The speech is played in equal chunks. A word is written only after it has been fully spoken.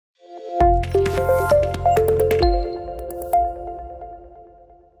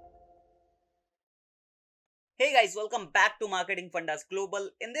guys, welcome back to Marketing Fundas Global.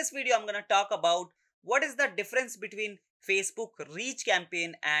 In this video, I'm going to talk about what is the difference between Facebook reach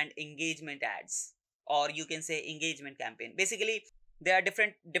campaign and engagement ads, or you can say engagement campaign. Basically, there are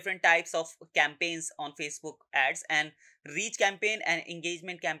different types of campaigns on Facebook ads, and reach campaign and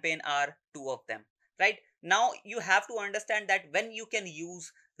engagement campaign are two of them. Right now, you have to understand that when you can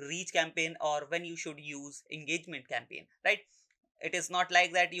use reach campaign or when you should use engagement campaign. Right, it is not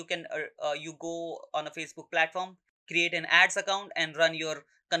like that you can you go on a Facebook platform, create an ads account and run your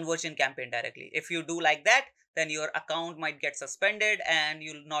conversion campaign directly. If you do like that, then your account might get suspended and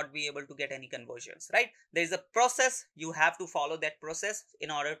you'll not be able to get any conversions. Right, there is a process. You have to follow that process in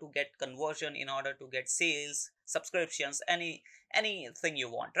order to get conversion, in order to get sales, subscriptions, anything you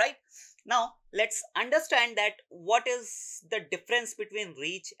want. Right now, let's understand that what is the difference between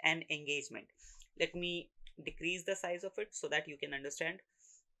reach and engagement. Let me decrease the size of it so that you can understand.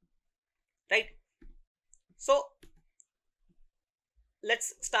 Right, so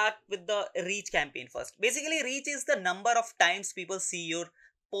let's start with the reach campaign first. Basically, reach is the number of times people see your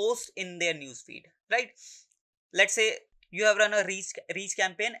post in their newsfeed. Right, let's say you have run a reach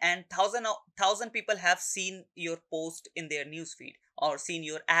campaign and thousand people have seen your post in their newsfeed or seen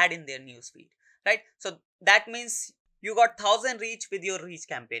your ad in their newsfeed. Right, so that means you got 1000 reach with your reach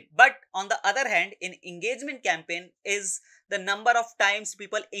campaign. But on the other hand, in engagement campaign is the number of times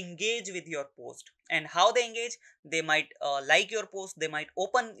people engage with your post. And how they engage, they might like your post, they might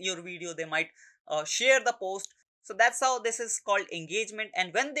open your video, they might share the post. So that's how this is called engagement.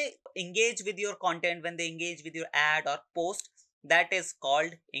 And when they engage with your content, when they engage with your ad or post, that is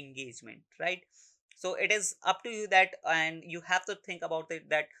called engagement. Right, so it is up to you that, and you have to think about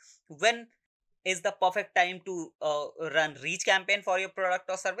it, that when is the perfect time to run reach campaign for your product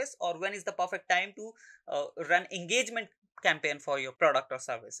or service, or when is the perfect time to run engagement campaign for your product or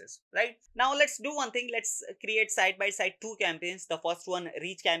services. Right now, let's do one thing. Let's create side by side two campaigns, the first one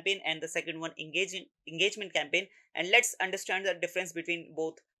reach campaign and the second one engagement campaign, and let's understand the difference between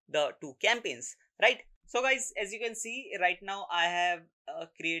both the two campaigns. Right, so guys, as you can see right now, I have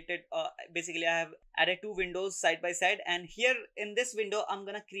created basically I have added two windows side by side, and here in this window I'm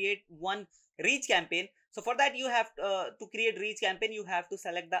gonna create one reach campaign. So for that, you have to create reach campaign, you have to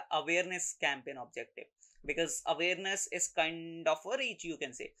select the awareness campaign objective, because awareness is kind of a reach, you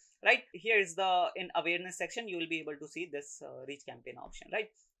can say. Right, here is the in awareness section, you will be able to see this reach campaign option. Right,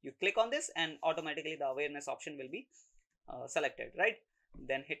 you click on this and automatically the awareness option will be selected. Right,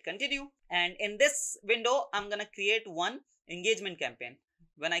 then hit continue, and in this window I'm gonna create one engagement campaign.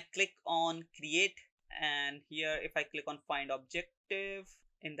 When I click on create, and here if I click on find objective,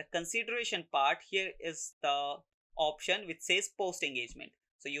 in the consideration part, here is the option which says post engagement.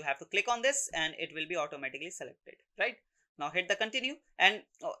 So you have to click on this and it will be automatically selected. Right, now hit the continue, and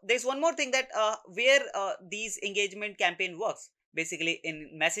there's one more thing, that where these engagement campaign works, basically in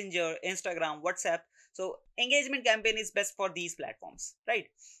Messenger, Instagram, WhatsApp. So engagement campaign is best for these platforms. Right,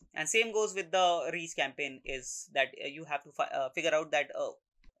 and same goes with the reach campaign, is that you have to figure out that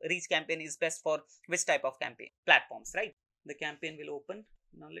reach campaign is best for which type of campaign platforms. Right, the campaign will open.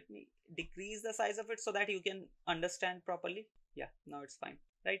 Now let me decrease the size of it so that you can understand properly. Yeah, now it's fine.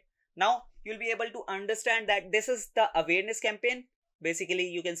 Right, now you'll be able to understand that this is the awareness campaign, basically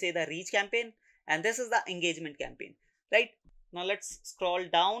you can say the reach campaign, and this is the engagement campaign. Right, now let's scroll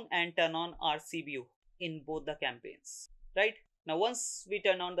down and turn on our CBO in both the campaigns. Right, now once we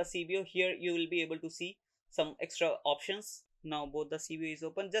turn on the CBO, here you will be able to see some extra options. Now both the CBO is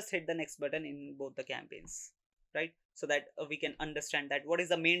open, just hit the next button in both the campaigns. Right, so that we can understand that what is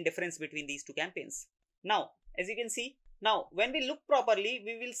the main difference between these two campaigns. Now, as you can see, now when we look properly,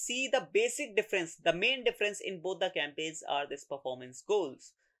 we will see the basic difference. The main difference in both the campaigns are this performance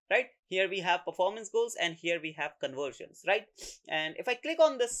goals. Right, here we have performance goals and here we have conversions. Right, and if I click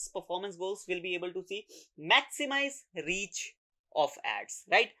on this performance goals, we'll be able to see maximize reach of ads.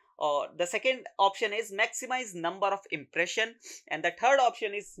 Right, the second option is maximize number of impression, and the third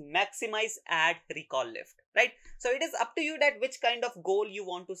option is maximize ad recall lift. Right, so it is up to you that which kind of goal you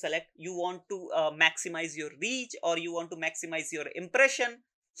want to select. You want to maximize your reach, or you want to maximize your impression.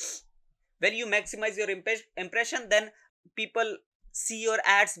 When you maximize your impression, then people see your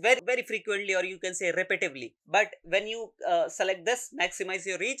ads very frequently, or you can say repetitively. But when you select this maximize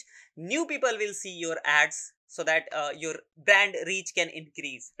your reach, new people will see your ads, so that your brand reach can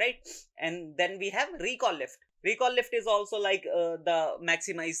increase. Right, and then we have recall lift. Recall lift is also like the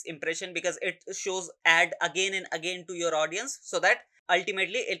maximize impression, because it shows ad again and again to your audience, so that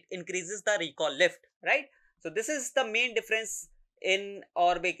ultimately it increases the recall lift. Right, so this is the main difference in,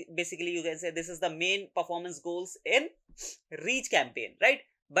 or basically you can say this is the main performance goals in reach campaign. Right,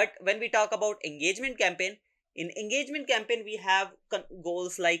 but when we talk about engagement campaign, In engagement campaign, we have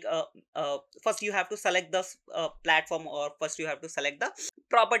goals like first you have to select the platform, or first you have to select the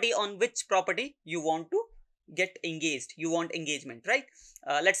property, on which property you want to get engaged, you want engagement, right?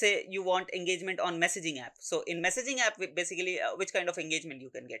 Let's say you want engagement on messaging app. So in messaging app, basically which kind of engagement you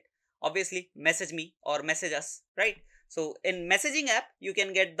can get? Obviously message me or message us, right? So in messaging app you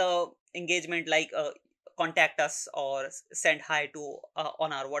can get the engagement like contact us or send hi to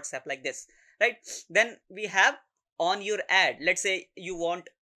on our WhatsApp, like this, right? Then we have on your ad. Let's say you want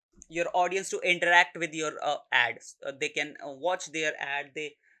your audience to interact with your ads. They can watch their ad,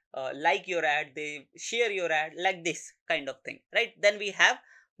 they like your ad, they share your ad, like this kind of thing, right? Then we have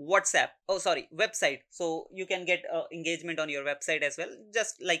WhatsApp, oh sorry, website. So you can get engagement on your website as well,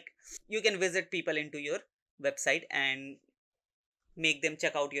 just like you can visit people into your website and make them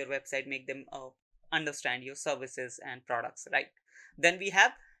check out your website, make them understand your services and products, right? Then we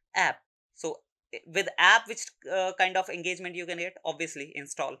have app. So with app, which kind of engagement you can get? Obviously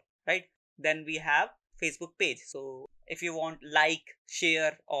install, right? Then we have Facebook page. So if you want like,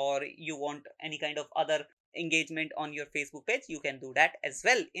 share, or you want any kind of other engagement on your Facebook page, you can do that as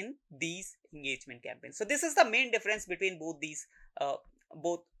well in these engagement campaigns. So this is the main difference between both these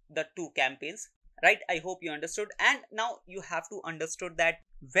both the two campaigns, right? I hope you understood. And now you have to understood that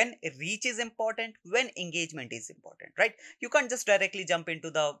when reach is important, when engagement is important, right? You can't just directly jump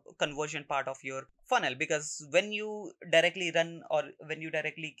into the conversion part of your funnel, because when you directly run or when you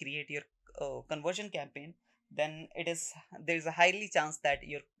directly create your conversion campaign, then it is, there is a highly chance that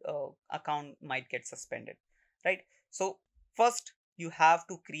your account might get suspended, right? So first you have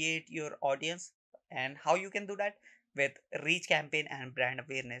to create your audience. And how you can do that? With reach campaign and brand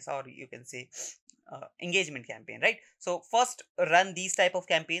awareness, or you can say engagement campaign, right? So first run these type of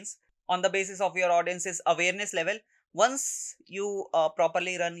campaigns on the basis of your audience's awareness level. Once you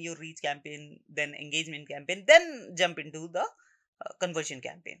properly run your reach campaign, then engagement campaign, then jump into the conversion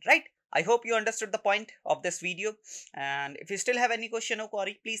campaign, right? I hope you understood the point of this video. And if you still have any question or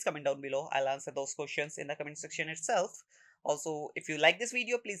query, please comment down below. I'll answer those questions in the comment section itself. Also, if you like this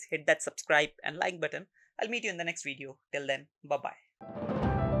video, please hit that subscribe and like button. I'll meet you in the next video. Till then, bye bye.